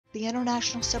the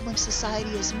International Sibling Society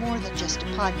is more than just a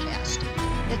podcast.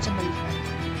 It's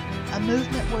a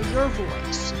movement where your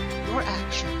voice, your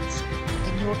actions,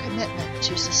 and your commitment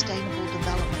to sustainable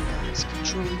development goals can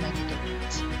truly make a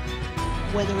difference.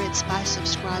 Whether it's by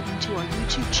subscribing to our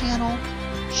YouTube channel,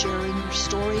 sharing your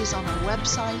stories on our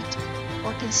website,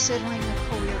 or considering a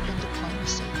career in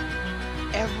diplomacy,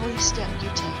 every step you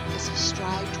take is a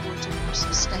stride towards a more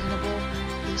sustainable,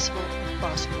 peaceful, and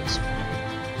prosperous world.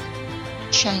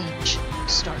 Change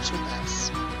starts with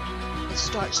us. It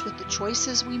starts with the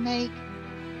choices we make,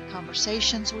 the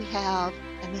conversations we have,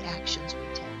 and the actions we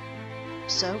take.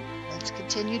 So let's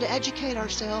continue to educate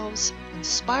ourselves,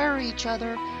 inspire each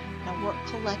other, and work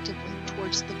collectively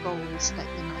towards the goals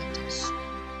that unite us.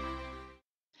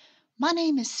 My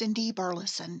name is Cindy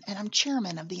Burleson, and I'm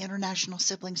chairman of the International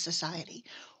Sibling Society,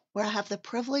 where I have the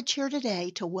privilege here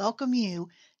today to welcome you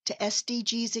to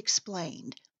SDGs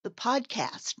Explained, the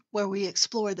podcast where we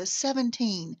explore the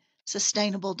 17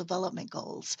 Sustainable Development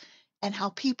Goals and how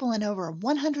people in over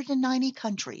 190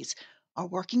 countries are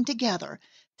working together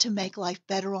to make life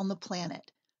better on the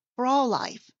planet, for all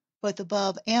life, both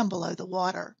above and below the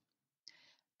water.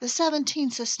 The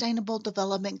 17 Sustainable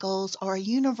Development Goals are a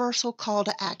universal call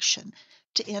to action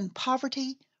to end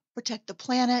poverty, protect the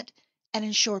planet, and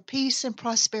ensure peace and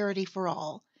prosperity for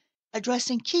all,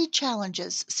 addressing key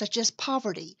challenges such as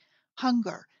poverty,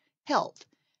 hunger, health,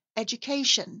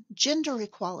 education, gender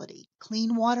equality,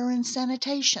 clean water and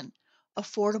sanitation,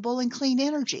 affordable and clean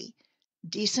energy,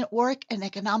 decent work and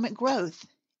economic growth,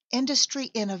 industry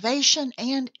innovation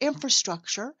and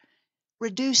infrastructure,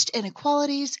 reduced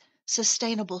inequalities,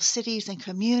 sustainable cities and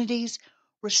communities,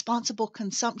 responsible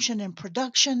consumption and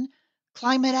production,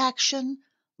 climate action,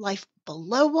 life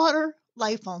below water,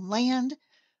 life on land,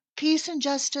 peace and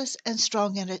justice, and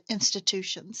strong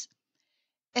institutions.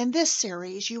 In this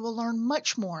series, you will learn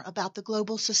much more about the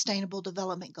Global Sustainable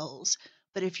Development Goals.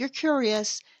 But if you're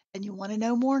curious and you want to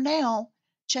know more now,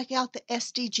 check out the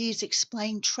SDGs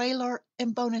Explained trailer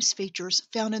and bonus features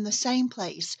found in the same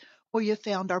place where you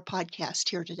found our podcast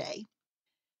here today.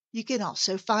 You can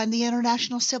also find the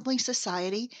International Sibling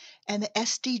Society and the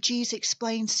SDGs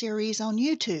Explained series on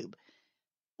YouTube.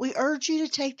 We urge you to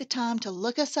take the time to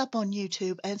look us up on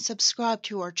YouTube and subscribe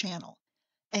to our channel.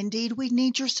 Indeed, we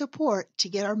need your support to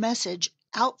get our message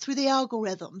out through the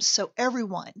algorithms so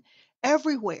everyone,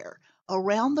 everywhere,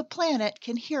 around the planet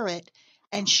can hear it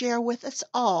and share with us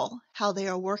all how they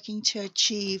are working to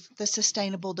achieve the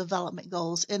Sustainable Development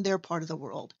Goals in their part of the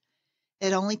world.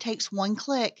 It only takes one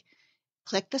click.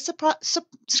 Click the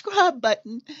subscribe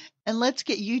button and let's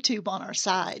get YouTube on our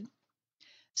side.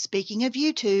 Speaking of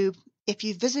YouTube, if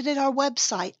you visited our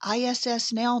website,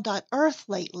 issnow.earth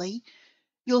lately,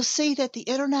 you'll see that the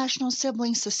International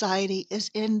Sibling Society is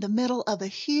in the middle of a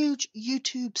huge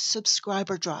YouTube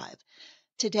subscriber drive.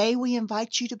 Today, we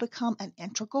invite you to become an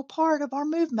integral part of our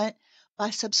movement by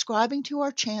subscribing to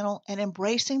our channel and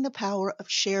embracing the power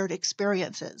of shared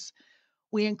experiences.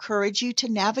 We encourage you to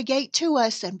navigate to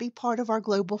us and be part of our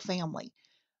global family.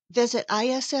 Visit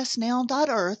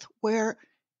issnow.earth where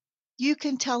you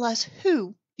can tell us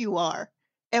who you are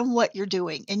and what you're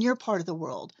doing in your part of the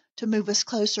world to move us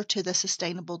closer to the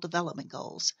Sustainable Development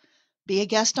Goals. Be a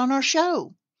guest on our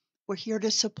show. We're here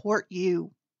to support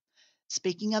you.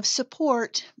 Speaking of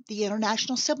support, the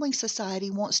International Sibling Society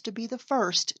wants to be the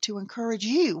first to encourage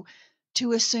you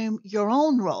to assume your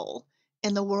own role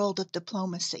in the world of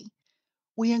diplomacy.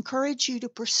 We encourage you to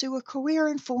pursue a career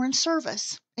in foreign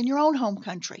service in your own home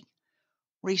country.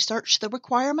 Research the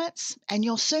requirements, and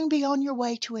you'll soon be on your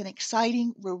way to an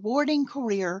exciting, rewarding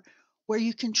career where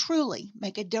you can truly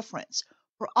make a difference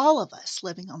for all of us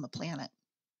living on the planet.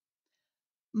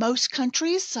 Most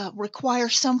countries require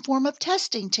some form of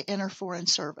testing to enter foreign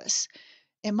service.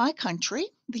 In my country,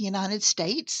 the United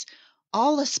States,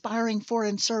 all aspiring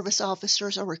foreign service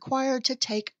officers are required to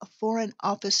take a foreign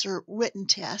officer written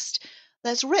test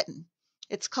that's written.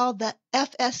 It's called the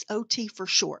FSOT for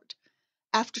short.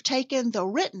 After taking the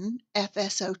written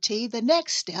FSOT, the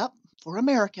next step for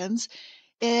Americans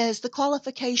is the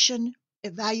qualification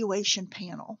evaluation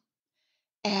panel.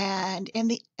 And in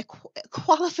the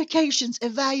qualifications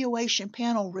evaluation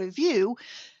panel review,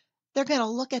 they're going to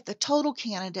look at the total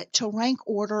candidate to rank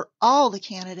order all the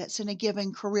candidates in a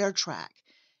given career track.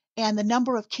 And the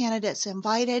number of candidates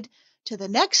invited to the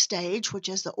next stage, which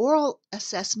is the oral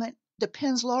assessment,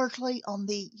 depends largely on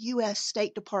the U.S.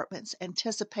 State Department's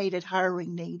anticipated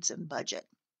hiring needs and budget.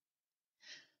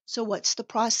 So what's the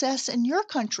process in your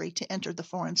country to enter the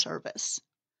Foreign Service?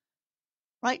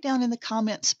 Write down in the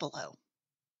comments below.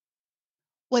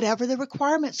 Whatever the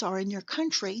requirements are in your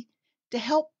country, to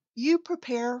help you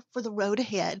prepare for the road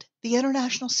ahead, the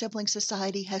International Sibling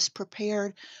Society has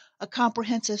prepared a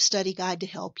comprehensive study guide to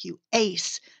help you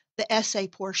ace the essay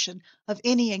portion of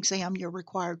any exam you're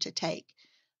required to take.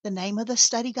 The name of the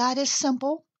study guide is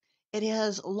simple. It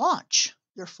is Launch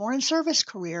Your Foreign Service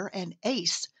Career and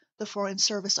Ace the Foreign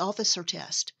Service Officer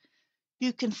Test.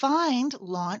 You can find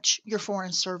Launch Your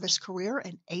Foreign Service Career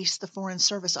and Ace the Foreign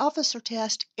Service Officer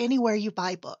Test anywhere you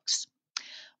buy books.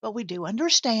 But we do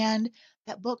understand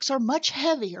that books are much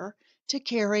heavier to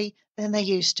carry than they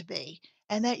used to be,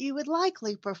 and that you would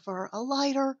likely prefer a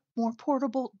lighter, more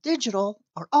portable digital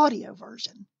or audio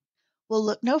version. We'll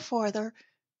look no farther.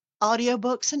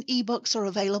 Audiobooks and ebooks are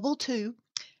available too.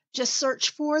 Just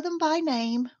search for them by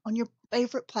name on your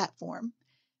favorite platform.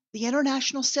 The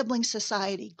International Sibling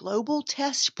Society Global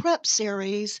Test Prep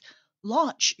Series,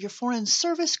 Launch Your Foreign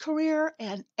Service Career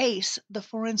and Ace the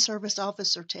Foreign Service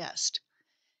Officer Test.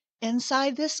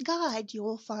 Inside this guide, you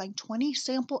will find 20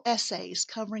 sample essays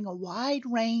covering a wide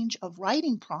range of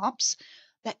writing prompts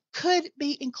that could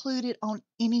be included on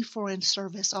any Foreign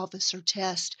Service Officer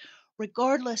test,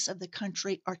 regardless of the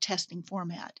country or testing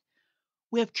format.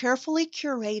 We have carefully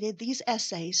curated these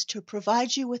essays to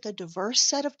provide you with a diverse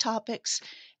set of topics,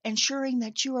 ensuring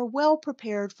that you are well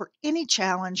prepared for any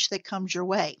challenge that comes your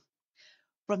way.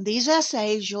 From these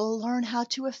essays, you'll learn how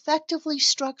to effectively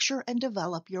structure and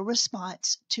develop your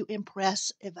response to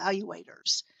impress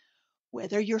evaluators.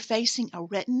 Whether you're facing a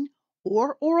written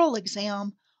or oral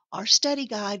exam, our study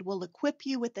guide will equip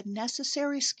you with the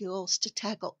necessary skills to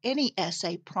tackle any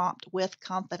essay prompt with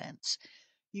confidence.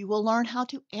 You will learn how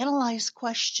to analyze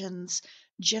questions,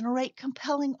 generate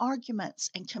compelling arguments,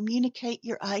 and communicate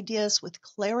your ideas with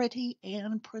clarity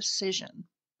and precision.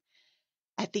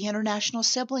 At the International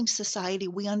Sibling Society,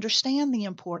 we understand the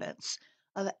importance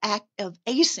of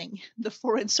acing the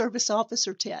Foreign Service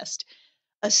Officer test.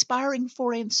 Aspiring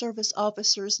Foreign Service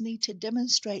officers need to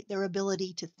demonstrate their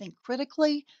ability to think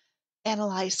critically,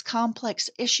 analyze complex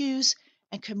issues,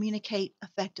 and communicate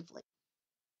effectively.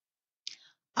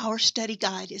 Our study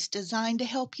guide is designed to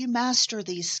help you master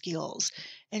these skills,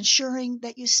 ensuring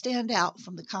that you stand out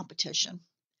from the competition.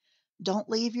 Don't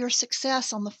leave your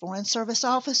success on the Foreign Service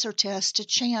Officer test to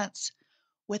chance.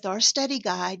 With our study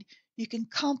guide, you can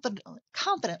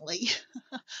confidently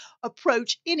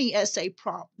approach any essay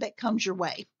prompt that comes your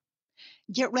way.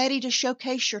 Get ready to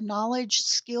showcase your knowledge,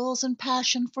 skills, and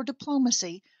passion for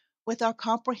diplomacy with our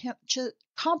comprehensive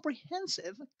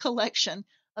collection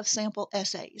of sample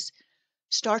essays.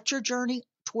 Start your journey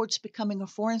towards becoming a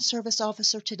Foreign Service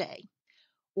officer today.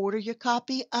 Order your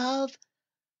copy of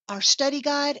our study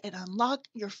guide and unlock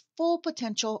your full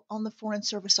potential on the Foreign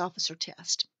Service Officer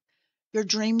test. Your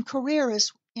dream career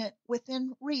is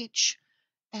within reach,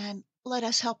 and let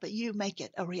us help you make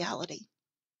it a reality.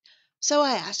 So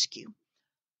I ask you,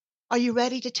 are you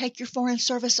ready to take your Foreign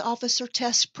Service Officer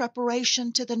test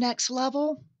preparation to the next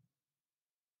level?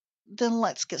 Then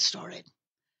let's get started.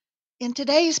 In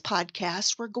today's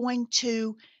podcast, we're going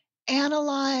to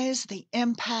analyze the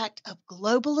impact of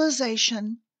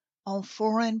globalization on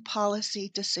foreign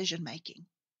policy decision-making.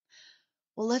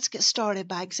 Well, let's get started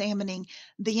by examining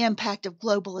the impact of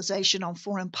globalization on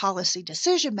foreign policy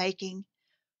decision-making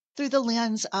through the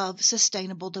lens of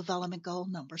Sustainable Development Goal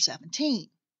number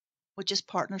 17, which is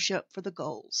Partnership for the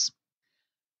Goals.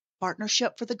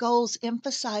 Partnership for the Goals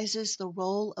emphasizes the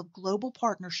role of global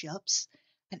partnerships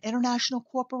and international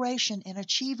cooperation in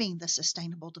achieving the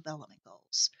Sustainable Development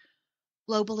Goals.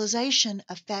 Globalization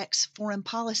affects foreign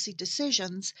policy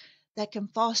decisions that can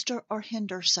foster or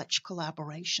hinder such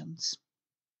collaborations.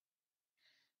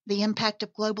 The impact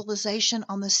of globalization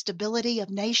on the stability of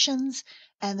nations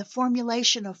and the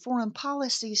formulation of foreign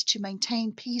policies to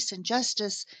maintain peace and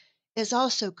justice is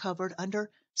also covered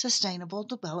under Sustainable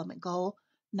Development Goal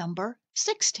number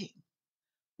 16,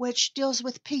 which deals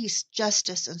with peace,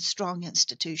 justice, and strong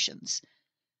institutions.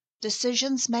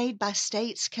 Decisions made by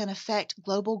states can affect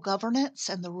global governance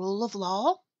and the rule of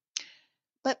law.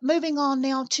 But moving on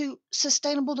now to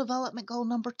Sustainable Development Goal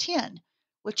number 10,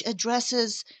 which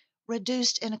addresses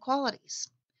reduced inequalities.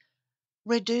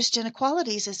 Reduced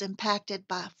inequalities is impacted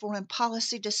by foreign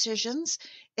policy decisions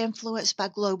influenced by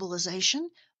globalization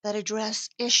that address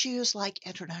issues like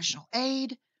international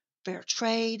aid, fair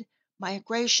trade,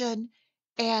 migration,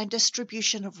 and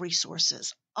distribution of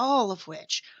resources, all of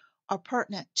which are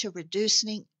pertinent to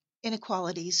reducing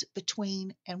inequalities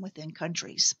between and within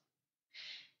countries.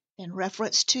 In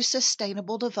reference to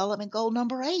Sustainable Development Goal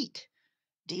number 8,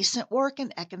 decent work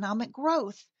and economic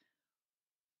growth,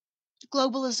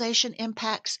 globalization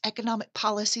impacts economic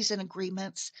policies and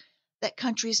agreements that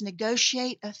countries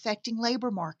negotiate affecting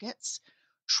labor markets,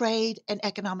 trade, and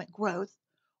economic growth,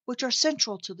 which are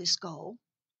central to this goal.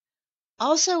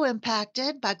 Also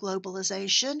impacted by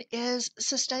globalization is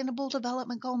Sustainable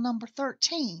Development Goal number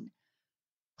 13,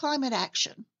 climate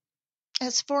action.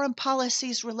 As foreign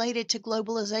policies related to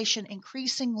globalization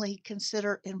increasingly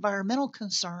consider environmental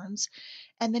concerns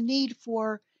and the need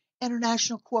for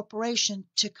international cooperation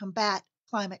to combat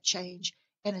climate change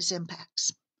and its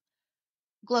impacts.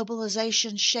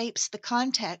 Globalization shapes the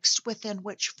context within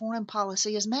which foreign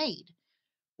policy is made,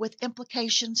 with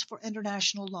implications for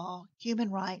international law,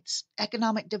 human rights,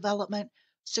 economic development,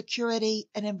 security,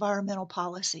 and environmental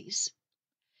policies.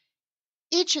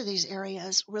 Each of these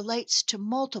areas relates to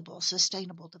multiple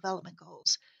Sustainable Development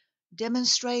Goals,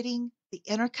 demonstrating the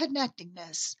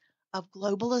interconnectedness of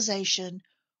globalization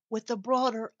with the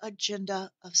broader agenda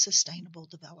of sustainable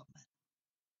development.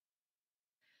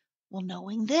 Well,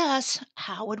 knowing this,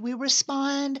 how would we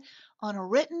respond on a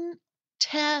written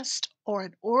test or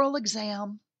an oral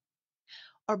exam,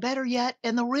 or better yet,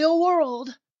 in the real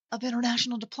world of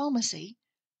international diplomacy,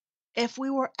 if we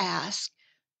were asked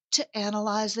to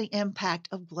analyze the impact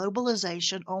of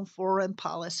globalization on foreign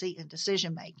policy and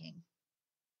decision making?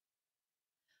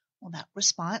 Well, that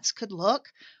response could look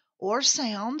or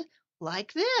sound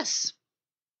like this.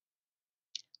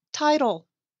 Title: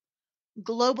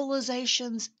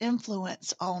 Globalization's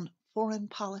Influence on Foreign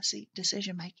Policy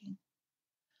Decision Making.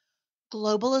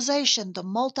 Globalization, the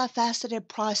multifaceted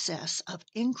process of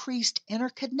increased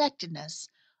interconnectedness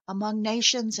among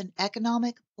nations in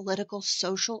economic, political,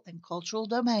 social, and cultural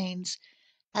domains,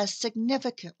 has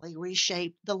significantly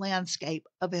reshaped the landscape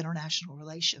of international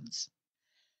relations.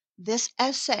 This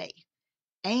essay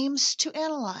aims to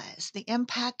analyze the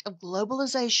impact of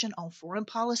globalization on foreign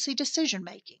policy decision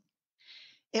making.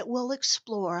 It will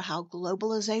explore how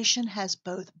globalization has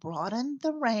both broadened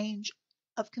the range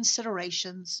of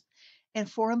considerations in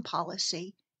foreign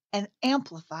policy and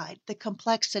amplified the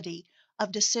complexity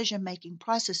of decision making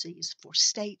processes for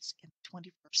states in the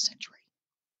 21st century.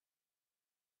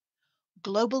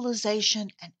 Globalization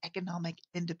and economic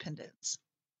independence.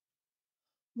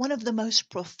 One of the most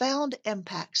profound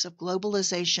impacts of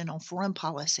globalization on foreign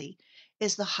policy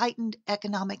is the heightened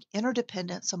economic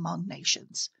interdependence among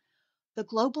nations. The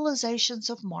globalizations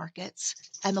of markets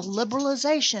and the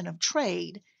liberalization of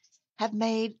trade have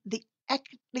made the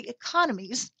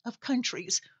economies of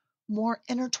countries more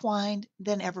intertwined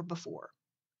than ever before.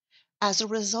 As a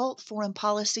result, foreign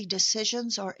policy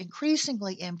decisions are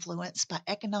increasingly influenced by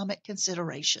economic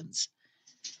considerations.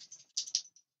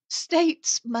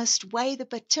 States must weigh the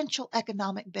potential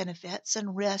economic benefits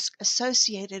and risk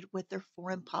associated with their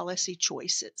foreign policy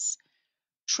choices.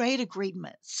 Trade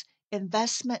agreements,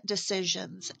 investment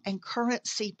decisions, and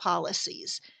currency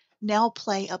policies now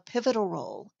play a pivotal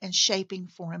role in shaping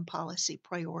foreign policy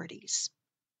priorities.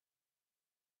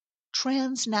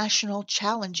 Transnational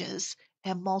challenges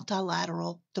and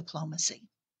multilateral diplomacy.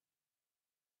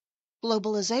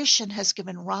 Globalization has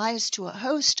given rise to a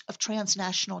host of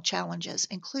transnational challenges,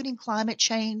 including climate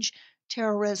change,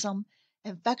 terrorism,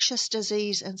 infectious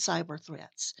disease, and cyber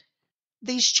threats.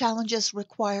 These challenges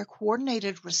require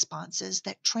coordinated responses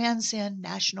that transcend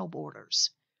national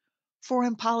borders.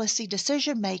 Foreign policy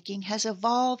decision-making has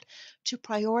evolved to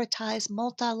prioritize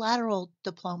multilateral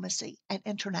diplomacy and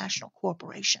international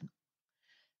cooperation.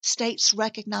 States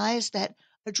recognize that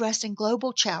addressing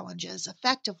global challenges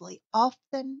effectively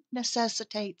often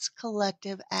necessitates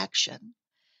collective action.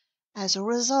 As a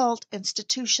result,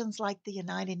 institutions like the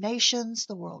United Nations,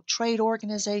 the World Trade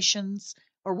Organization,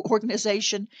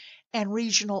 and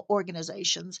regional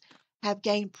organizations have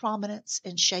gained prominence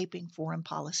in shaping foreign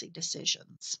policy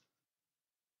decisions.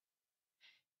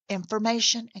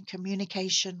 Information and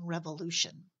communication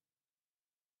revolution.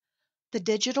 The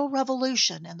digital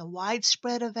revolution and the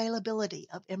widespread availability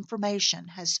of information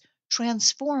has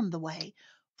transformed the way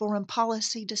foreign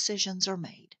policy decisions are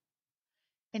made.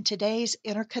 In today's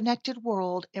interconnected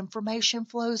world, information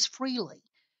flows freely,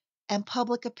 and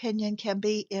public opinion can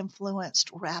be influenced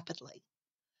rapidly.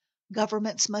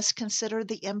 Governments must consider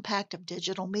the impact of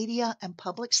digital media and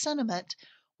public sentiment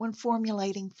when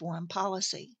formulating foreign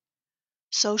policy.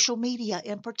 Social media,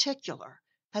 in particular,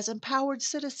 has empowered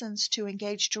citizens to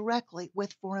engage directly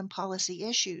with foreign policy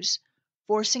issues,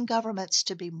 forcing governments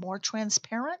to be more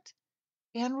transparent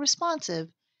and responsive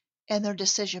in their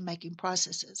decision-making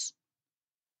processes.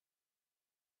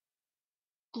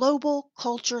 Global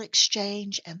culture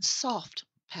exchange and soft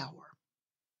power.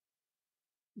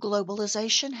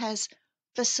 Globalization has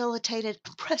facilitated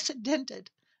unprecedented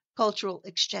cultural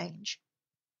exchange.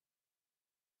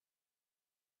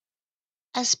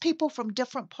 As people from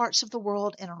different parts of the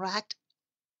world interact,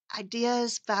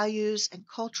 ideas, values, and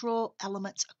cultural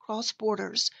elements across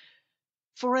borders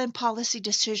Foreign policy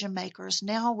decision makers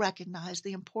now recognize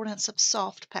the importance of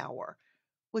soft power,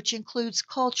 which includes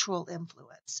cultural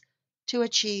influence, to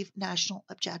achieve national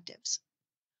objectives.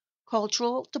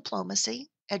 Cultural diplomacy,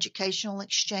 educational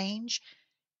exchange,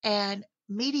 and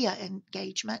media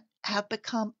engagement have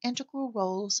become integral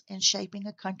roles in shaping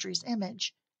a country's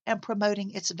image and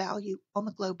promoting its value on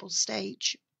the global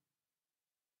stage.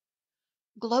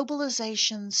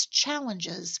 Globalization's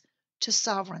challenges to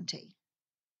sovereignty.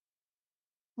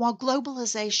 While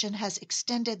globalization has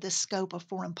extended the scope of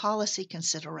foreign policy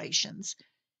considerations,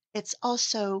 it's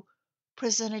also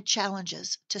presented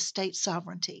challenges to state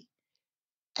sovereignty.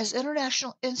 As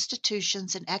international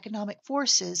institutions and economic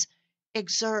forces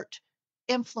exert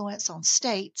influence on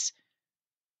states,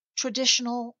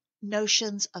 traditional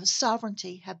notions of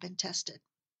sovereignty have been tested.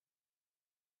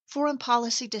 Foreign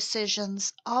policy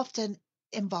decisions often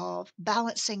involve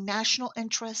balancing national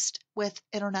interest with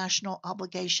international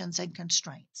obligations and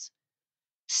constraints.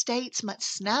 States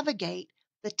must navigate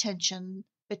the tension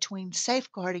between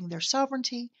safeguarding their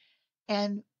sovereignty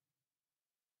and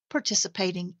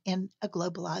participating in a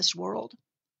globalized world.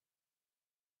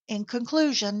 In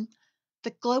conclusion,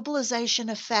 the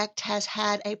globalization effect has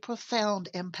had a profound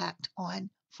impact on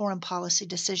foreign policy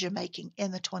decision making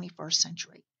in the 21st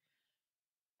century.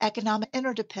 Economic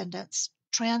interdependence,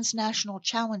 transnational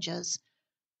challenges,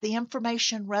 the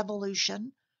information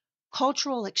revolution,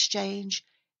 cultural exchange,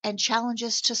 and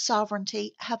challenges to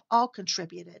sovereignty have all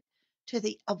contributed to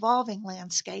the evolving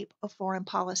landscape of foreign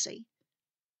policy.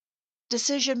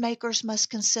 Decision makers must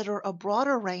consider a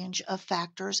broader range of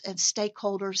factors and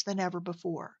stakeholders than ever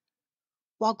before.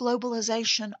 While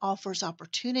globalization offers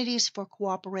opportunities for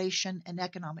cooperation and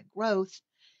economic growth,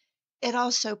 it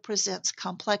also presents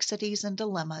complexities and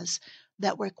dilemmas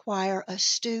that require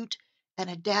astute and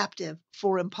adaptive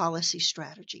foreign policy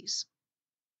strategies.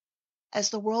 As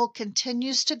the world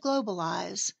continues to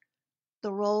globalize,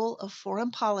 the role of foreign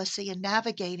policy in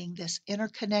navigating this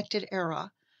interconnected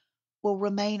era will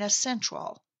remain a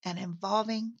central and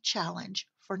evolving challenge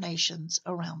for nations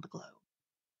around the globe.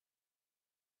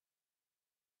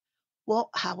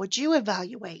 Well, how would you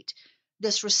evaluate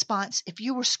this response if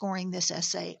you were scoring this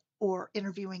essay or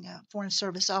interviewing a Foreign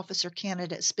Service officer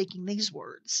candidate speaking these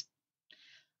words?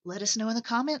 Let us know in the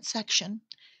comments section.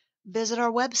 Visit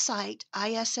our website,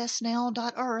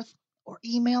 issnow.earth, or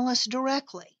email us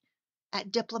directly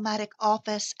at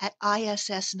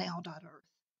diplomaticoffice@issnow.earth.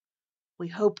 We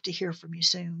hope to hear from you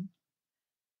soon.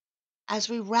 As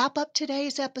we wrap up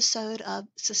today's episode of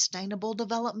Sustainable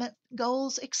Development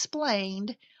Goals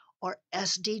Explained, or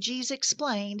SDGs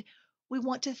Explained, we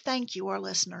want to thank you, our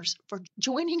listeners, for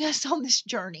joining us on this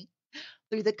journey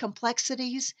through the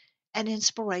complexities and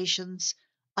inspirations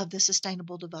of the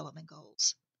Sustainable Development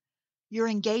Goals. Your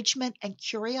engagement and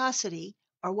curiosity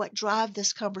are what drive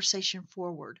this conversation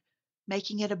forward,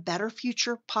 making it a better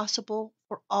future possible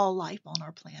for all life on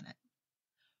our planet.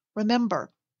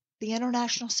 Remember, the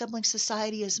International Sibling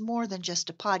Society is more than just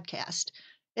a podcast.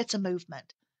 It's a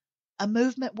movement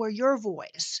where your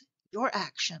voice, your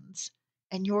actions,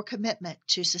 and your commitment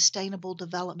to sustainable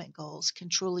development goals can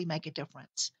truly make a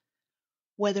difference.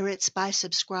 Whether it's by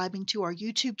subscribing to our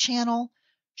YouTube channel,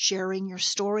 sharing your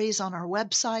stories on our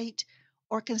website,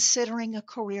 or considering a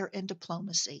career in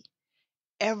diplomacy,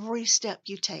 every step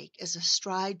you take is a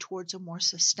stride towards a more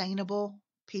sustainable,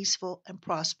 peaceful, and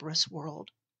prosperous world.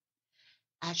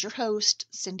 As your host,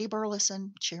 Cindy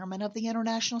Burleson, Chairman of the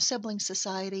International Sibling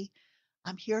Society,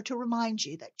 I'm here to remind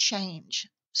you that change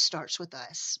starts with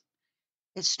us.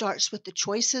 It starts with the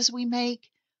choices we make,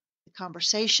 the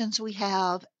conversations we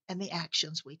have, and the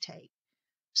actions we take.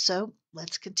 So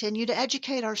let's continue to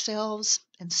educate ourselves,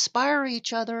 inspire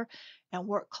each other, and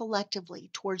work collectively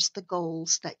towards the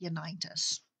goals that unite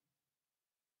us.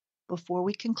 Before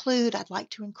we conclude, I'd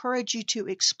like to encourage you to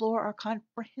explore our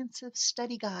comprehensive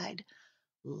study guide,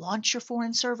 Launch Your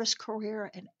Foreign Service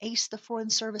Career, and Ace the Foreign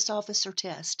Service Officer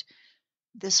Test.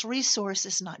 This resource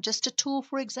is not just a tool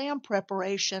for exam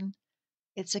preparation,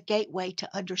 it's a gateway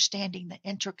to understanding the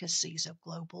intricacies of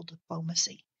global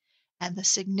diplomacy and the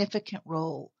significant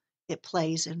role it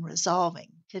plays in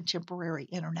resolving contemporary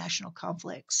international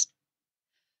conflicts.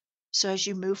 So as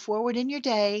you move forward in your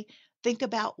day, think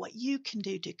about what you can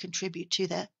do to contribute to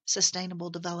the Sustainable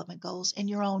Development Goals in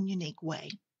your own unique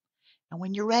way. And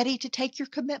when you're ready to take your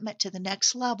commitment to the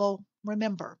next level,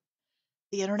 remember,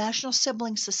 the International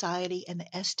Sibling Society and the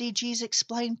SDGs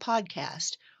Explained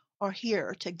podcast are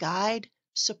here to guide,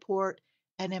 support,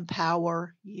 and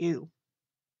empower you.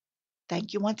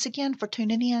 Thank you once again for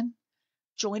tuning in.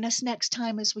 Join us next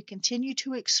time as we continue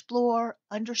to explore,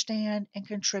 understand, and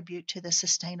contribute to the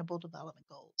Sustainable Development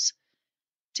Goals.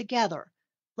 Together,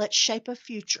 Let's shape a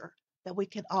future that we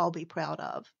can all be proud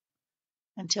of.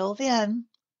 Until then,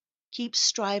 keep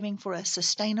striving for a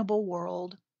sustainable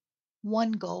world,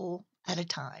 one goal at a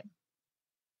time.